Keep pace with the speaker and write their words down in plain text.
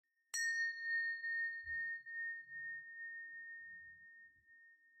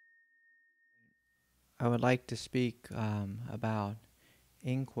I would like to speak about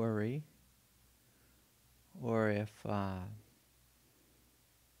inquiry, or if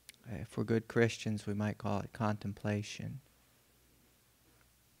we're good Christians, we might call it contemplation.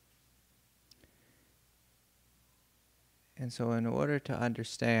 And so, in order to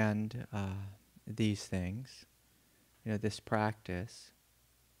understand these things, this practice,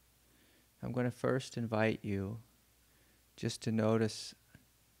 I'm going to first invite you just to notice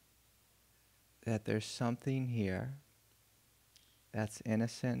that there's something here that's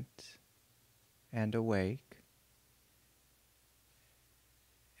innocent and awake,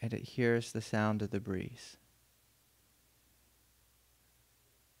 and it hears the sound of the breeze.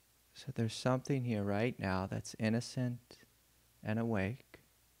 So there's something here right now that's innocent and awake,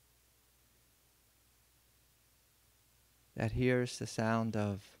 that hears the sound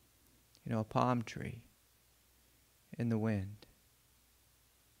of, a palm tree in the wind.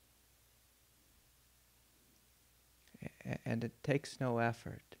 And it takes no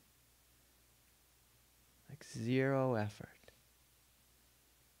effort, like zero effort.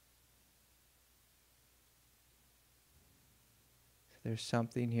 So there's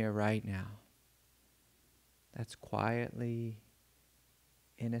something here right now that's quietly,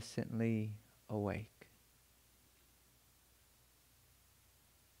 innocently awake.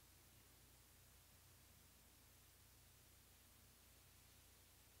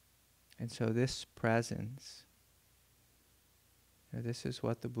 And so this presence, this is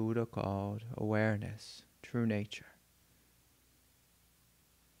what the Buddha called awareness, true nature.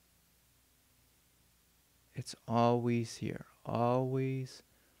 It's always here, always,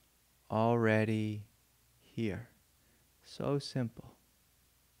 already here. So simple.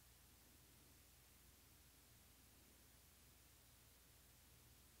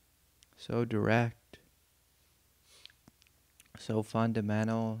 So direct, so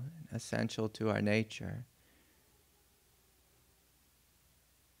fundamental and essential to our nature.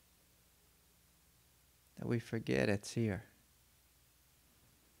 That we forget it's here.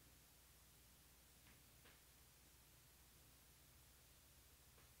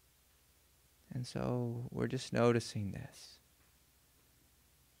 And so we're just noticing this.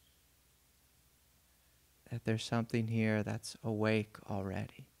 That there's something here that's awake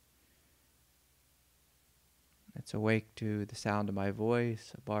already. It's awake to the sound of my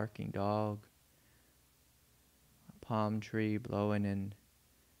voice, a barking dog, a palm tree blowing in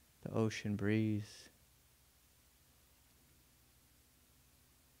the ocean breeze.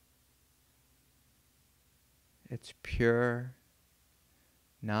 It's pure,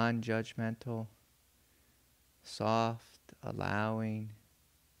 non-judgmental, soft, allowing.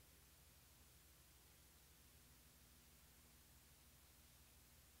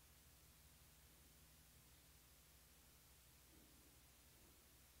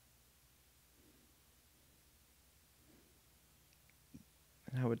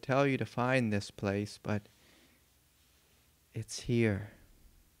 And I would tell you to find this place, but it's here.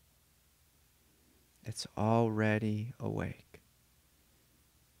 It's already awake.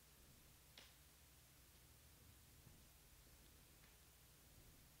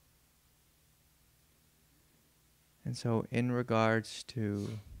 And so in regards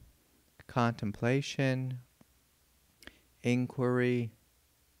to contemplation, inquiry,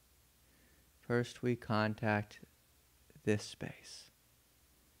 first we contact this space.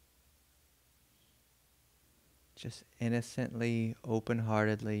 Just innocently,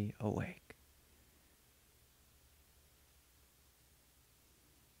 open-heartedly awake.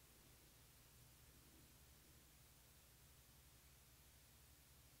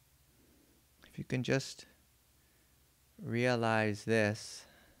 If you can just realize this,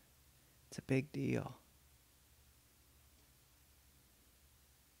 it's a big deal.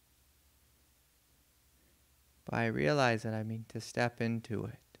 By realize it, I mean to step into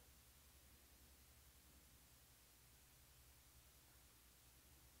it.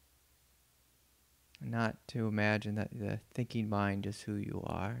 Not to imagine that the thinking mind is who you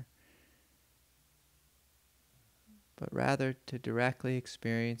are, but rather to directly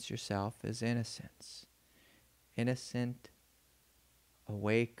experience yourself as innocence. Innocent,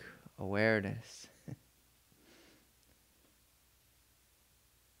 awake awareness.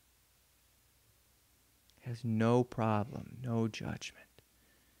 Has no problem, no judgment.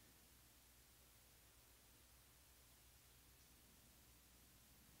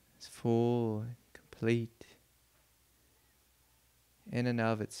 It's full, complete, in and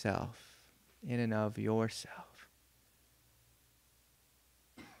of itself, in and of yourself.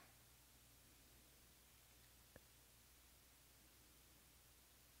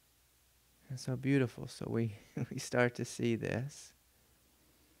 And so beautiful. So we start to see this.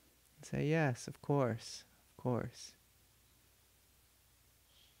 Say, yes, of course, of course.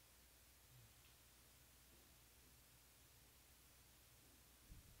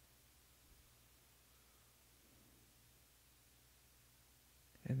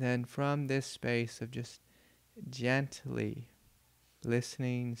 And then from this space of just gently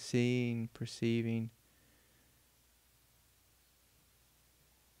listening, seeing, perceiving,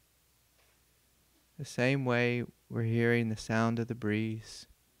 the same way we're hearing the sound of the breeze,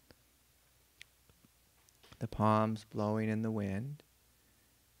 the palms blowing in the wind,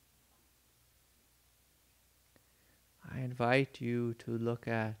 I invite you to look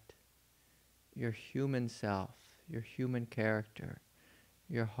at your human self, your human character,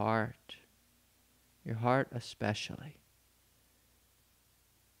 your heart especially.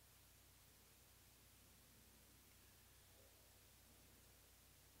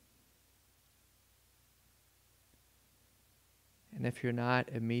 And if you're not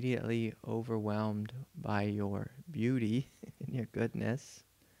immediately overwhelmed by your beauty and your goodness,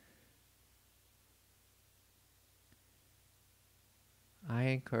 I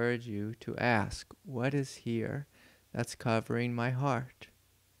encourage you to ask, what is here that's covering my heart?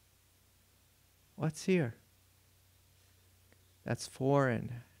 What's here that's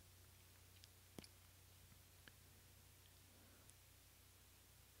foreign?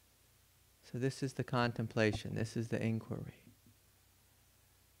 So this is the contemplation, this is the inquiry.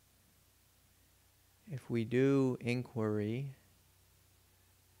 If we do inquiry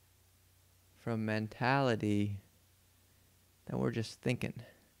from mentality, then we're just thinking.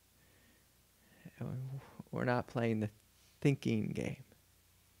 We're not playing the thinking game.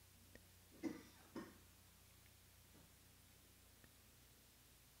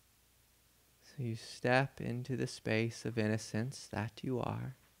 So you step into the space of innocence that you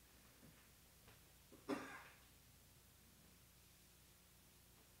are.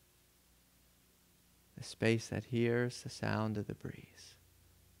 The space that hears the sound of the breeze.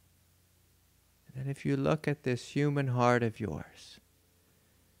 And then if you look at this human heart of yours,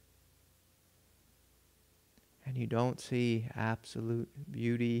 and you don't see absolute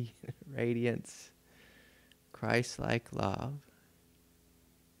beauty, radiance, Christ-like love,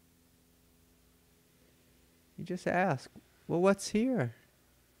 you just ask, well, what's here?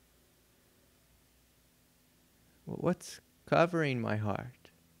 Well, what's covering my heart?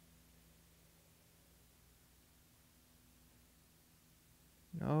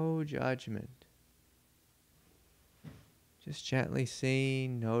 No judgment. Just gently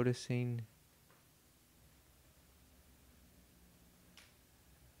seeing, noticing.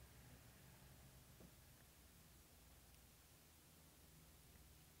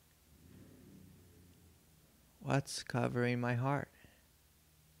 What's covering my heart?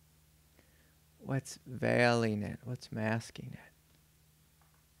 What's veiling it? What's masking it?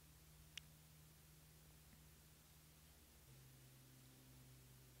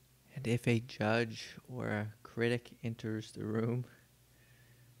 And if a judge or a critic enters the room,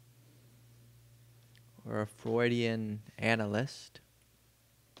 or a Freudian analyst,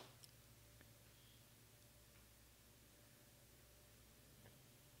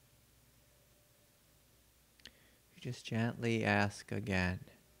 you just gently ask again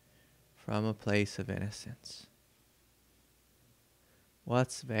from a place of innocence.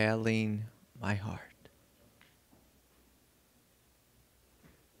 What's veiling my heart?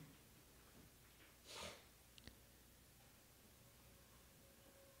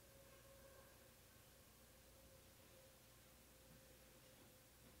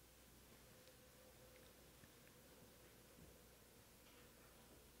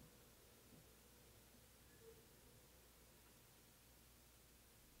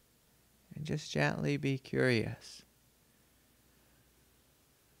 And just gently be curious.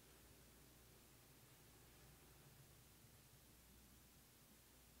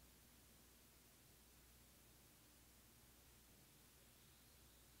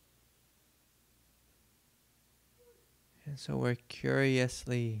 And so we're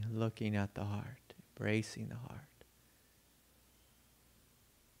curiously looking at the heart, embracing the heart.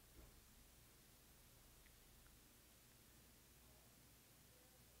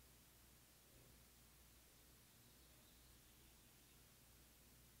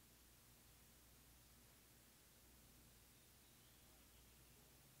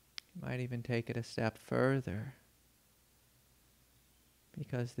 You might even take it a step further,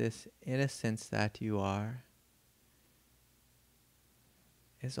 because this innocence that you are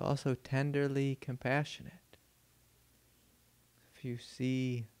is also tenderly compassionate. If you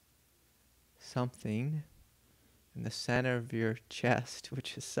see something in the center of your chest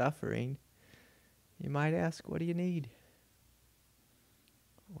which is suffering, you might ask, what do you need?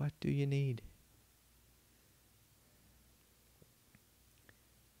 What do you need?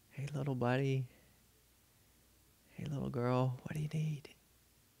 Hey, little buddy. Hey, little girl, what do you need?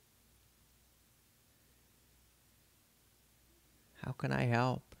 How can I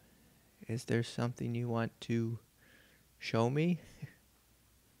help? Is there something you want to show me?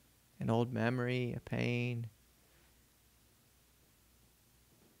 An old memory, a pain?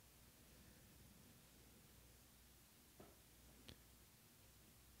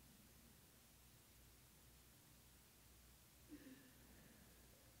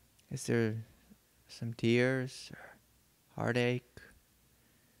 Is there some tears or heartache?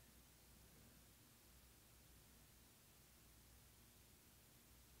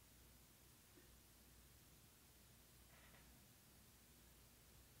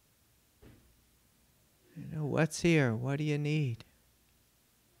 You know, what's here? What do you need?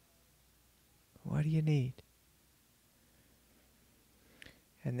 What do you need?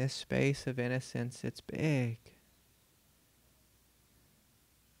 And this space of innocence, it's big.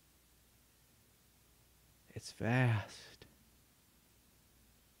 It's vast.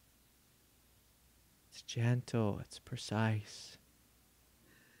 It's gentle. It's precise.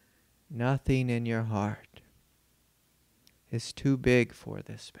 Nothing in your heart is too big for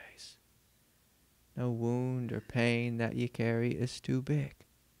this space. No wound or pain that you carry is too big.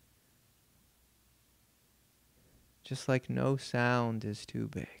 Just like no sound is too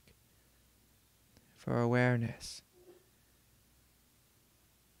big for awareness.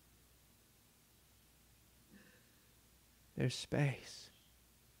 There's space.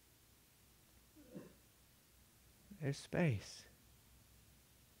 There's space.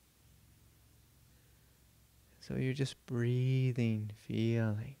 So you're just breathing,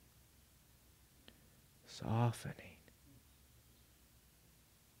 feeling, softening.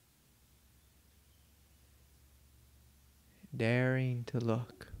 Daring to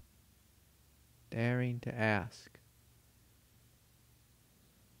look. Daring to ask.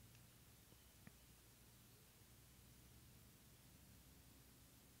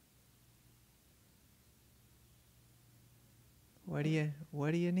 What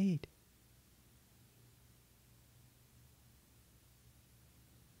do you need?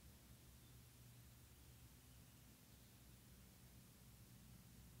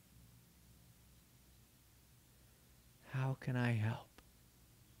 How can I help?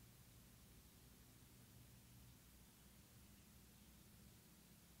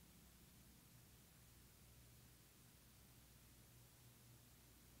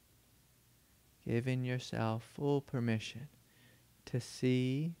 Giving yourself full permission to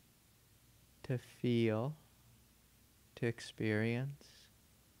see, to feel, to experience.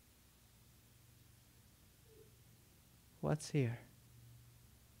 What's here?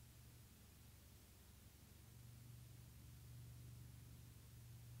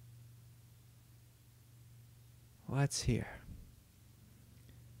 What's here?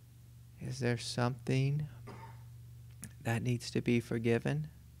 Is there something that needs to be forgiven?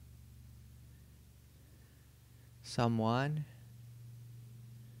 Someone?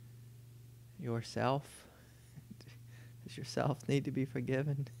 Yourself? Does yourself need to be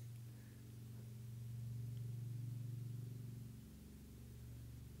forgiven?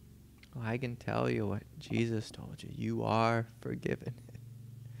 Well, I can tell you what Jesus told you. You are forgiven.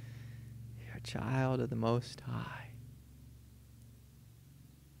 You're a child of the Most High.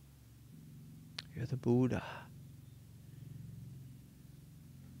 You're the Buddha.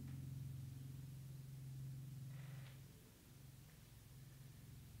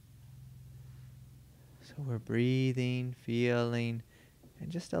 So we're breathing, feeling,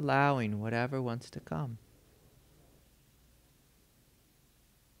 and just allowing whatever wants to come.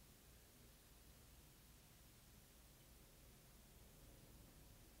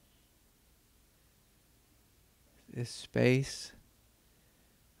 This space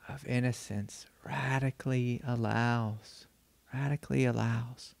of innocence radically allows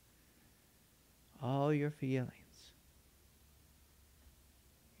all your feelings.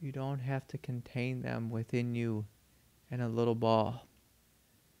 You don't have to contain them within you in a little ball.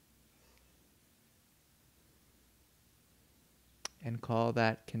 And call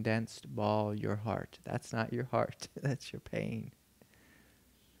that condensed ball your heart. That's not your heart. That's your pain.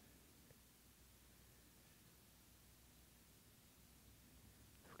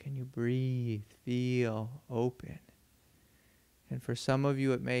 Can you breathe, feel, open? And for some of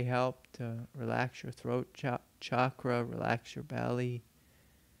you, it may help to relax your throat chakra, relax your belly.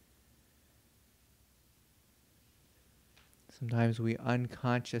 Sometimes we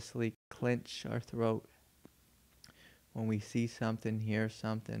unconsciously clench our throat when we see something, hear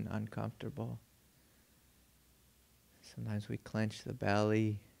something uncomfortable. Sometimes we clench the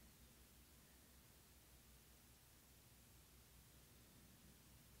belly.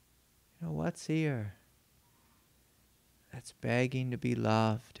 What's here that's begging to be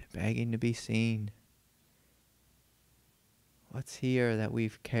loved, begging to be seen? What's here that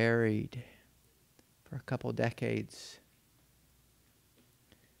we've carried for a couple decades?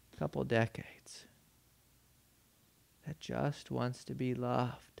 That just wants to be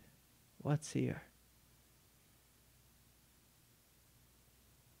loved. What's here?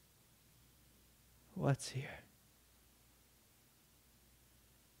 What's here?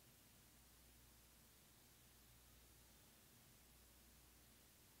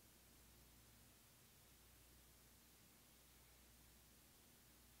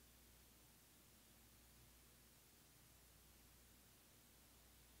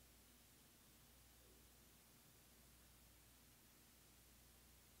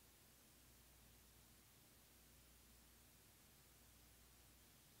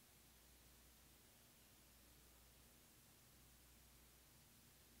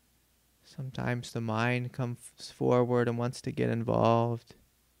 Sometimes the mind comes forward and wants to get involved.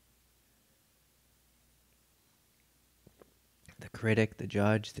 The critic, the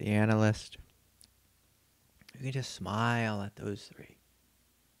judge, the analyst. You can just smile at those three.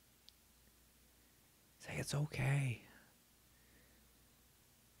 Say, it's okay.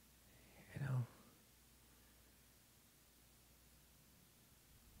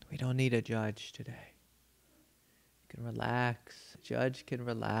 We don't need a judge today. You can relax. The judge can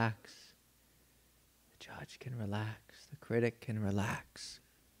relax. The judge can relax. The critic can relax.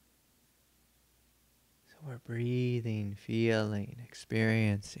 So we're breathing, feeling,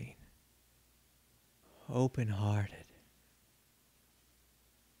 experiencing. Open-hearted.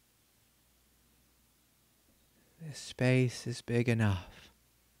 This space is big enough.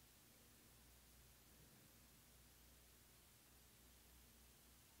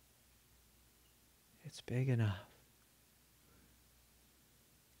 It's big enough.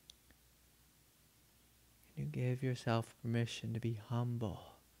 Can you give yourself permission to be humble?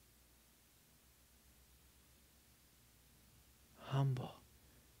 Humble,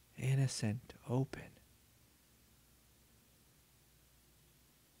 innocent, open.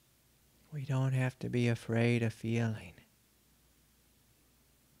 We don't have to be afraid of feeling.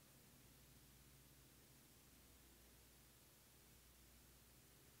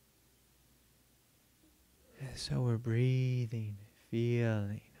 And so we're breathing,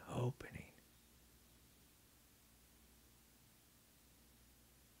 feeling, opening.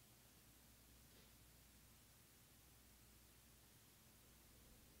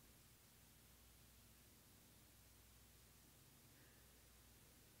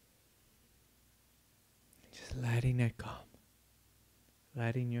 Just letting it come.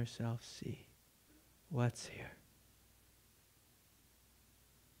 Letting yourself see what's here.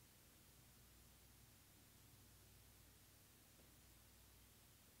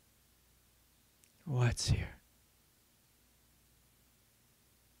 What's here?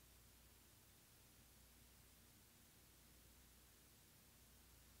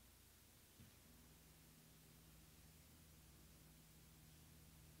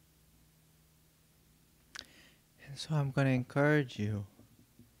 And so I'm going to encourage you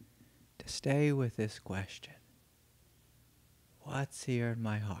to stay with this question. What's here in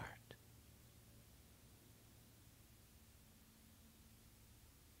my heart?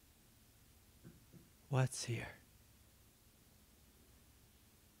 What's here?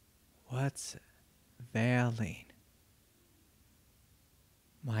 What's veiling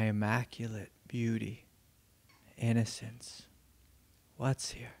my immaculate beauty, innocence?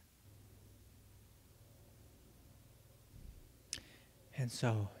 What's here? And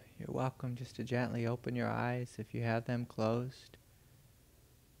so, you're welcome just to gently open your eyes if you have them closed.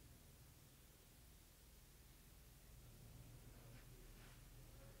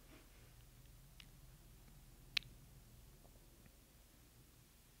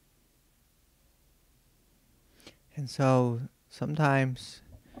 And so, sometimes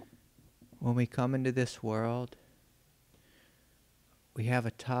when we come into this world, we have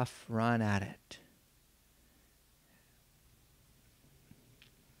a tough run at it.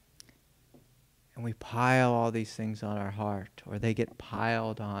 And we pile all these things on our heart, or they get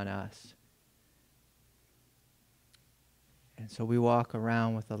piled on us. And so we walk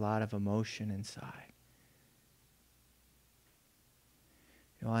around with a lot of emotion inside.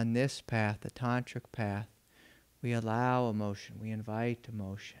 On this path, the tantric path, we allow emotion, we invite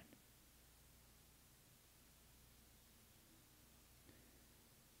emotion.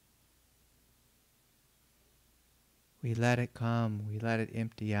 We let it come, we let it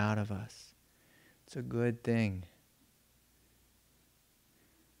empty out of us. It's a good thing.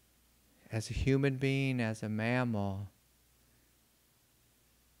 as a human being, as a mammal,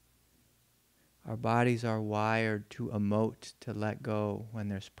 our bodies are wired to emote, to let go when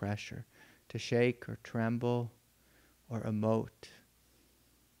there's pressure, to shake or tremble or emote.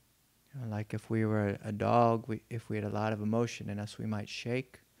 Like if we were a dog, if we had a lot of emotion in us, we might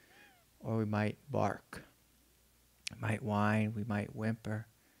shake or we might bark. We might whine, we might whimper.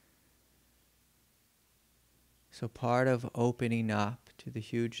 So part of opening up to the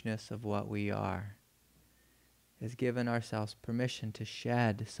hugeness of what we are is giving ourselves permission to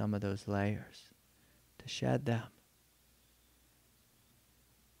shed some of those layers, to shed them.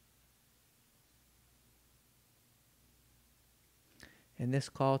 In this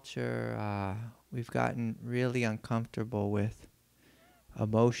culture, we've gotten really uncomfortable with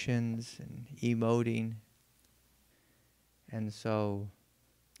emotions and emoting. And so,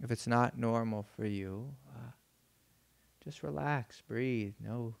 if it's not normal for you, just relax, breathe.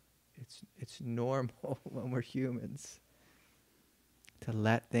 No, it's normal when we're humans to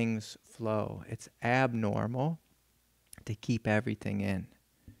let things flow. It's abnormal to keep everything in.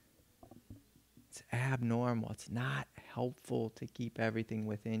 It's abnormal. It's not helpful to keep everything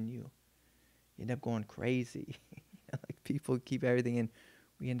within you. You end up going crazy. Like people keep everything in,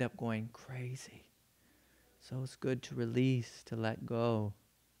 we end up going crazy. So it's good to release, to let go,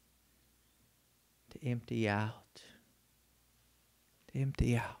 to empty out, to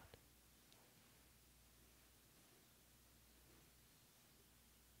empty out.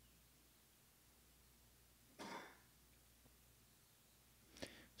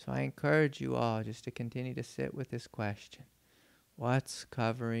 So I encourage you all just to continue to sit with this question. What's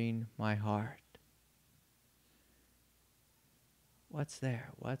covering my heart? What's there?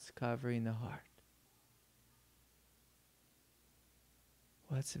 What's covering the heart?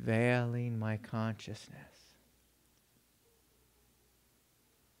 What's veiling my consciousness?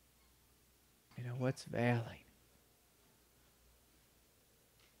 What's veiling?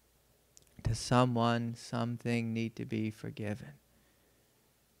 Does someone, something need to be forgiven?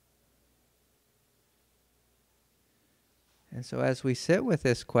 And so as we sit with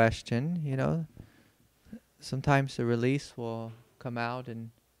this question, sometimes the release will come out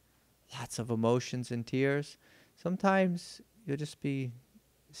in lots of emotions and tears. Sometimes you'll just be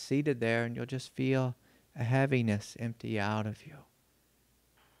seated there and you'll just feel a heaviness empty out of you.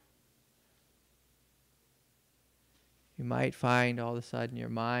 You might find all of a sudden your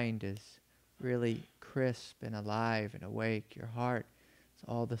mind is really crisp and alive and awake. Your heart is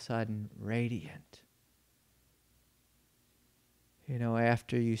all of a sudden radiant.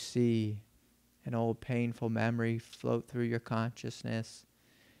 After you see an old painful memory float through your consciousness,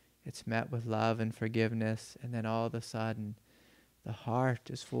 it's met with love and forgiveness, and then all of a sudden the heart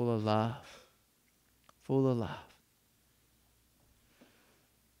is full of love, full of love.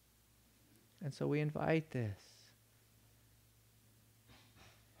 And so we invite this.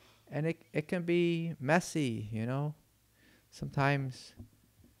 And it can be messy, Sometimes,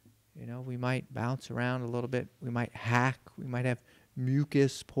 we might bounce around a little bit. We might hack. We might have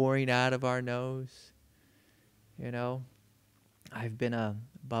mucus pouring out of our nose. I've been a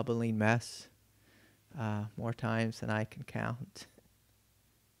bubbling mess more times than I can count.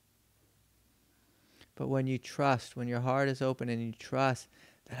 But when you trust, when your heart is open and you trust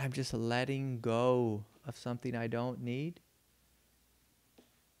that I'm just letting go of something I don't need,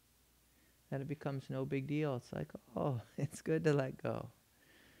 then it becomes no big deal. It's like, oh, it's good to let go.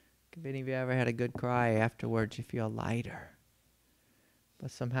 If any of you ever had a good cry afterwards, you feel lighter.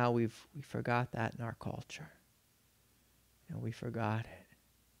 But somehow we forgot that in our culture. We forgot it.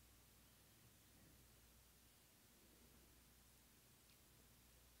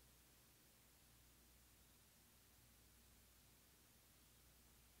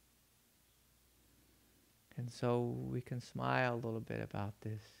 And so we can smile a little bit about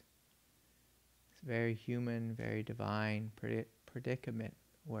this. It's very human, very divine predicament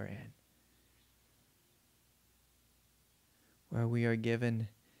we're in, where we are given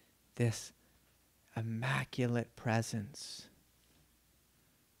this immaculate presence.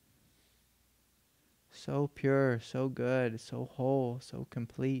 So pure, so good, so whole, so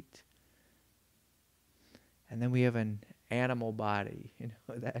complete. And then we have an animal body,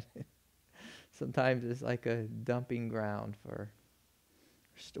 that sometimes is like a dumping ground for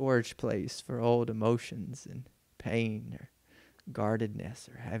storage place for old emotions and pain or guardedness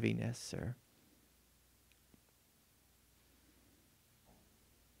or heaviness or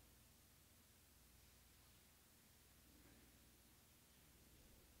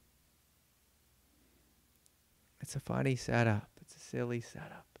it's a funny setup. It's a silly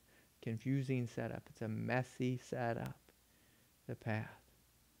setup. Confusing setup. It's a messy setup. The path.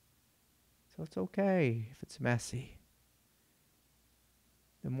 So it's okay if it's messy.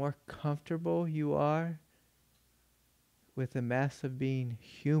 The more comfortable you are with the mess of being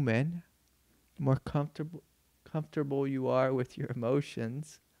human, the more comfortable you are with your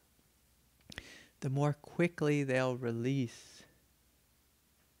emotions, the more quickly they'll release.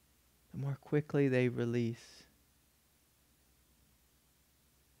 The more quickly they release.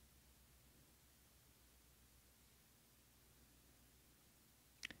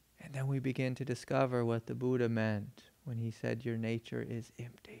 And then we begin to discover what the Buddha meant when he said your nature is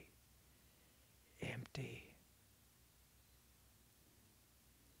empty. Empty.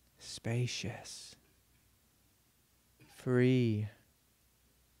 Spacious. Free.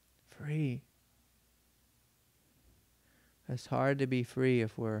 Free. It's hard to be free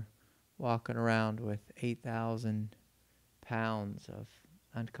if we're walking around with 8,000 pounds of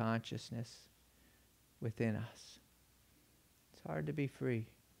unconsciousness within us. It's hard to be free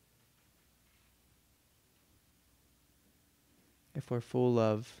if we're full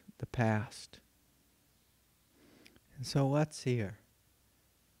of the past. And so what's here?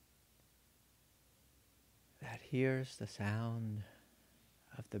 That hears the sound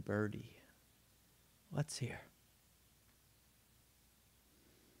of the birdie. What's here?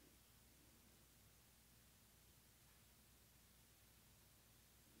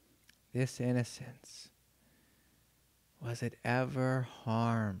 This innocence, was it ever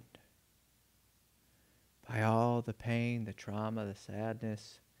harmed by all the pain, the trauma, the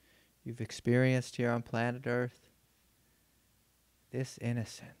sadness you've experienced here on planet Earth? This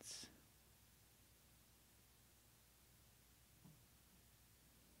innocence,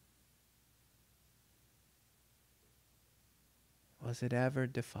 was it ever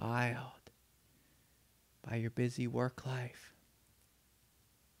defiled by your busy work life?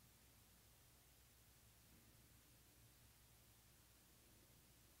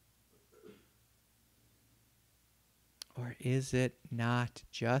 Or is it not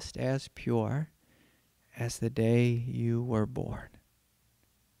just as pure as the day you were born?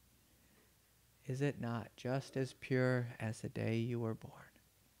 Is it not just as pure as the day you were born?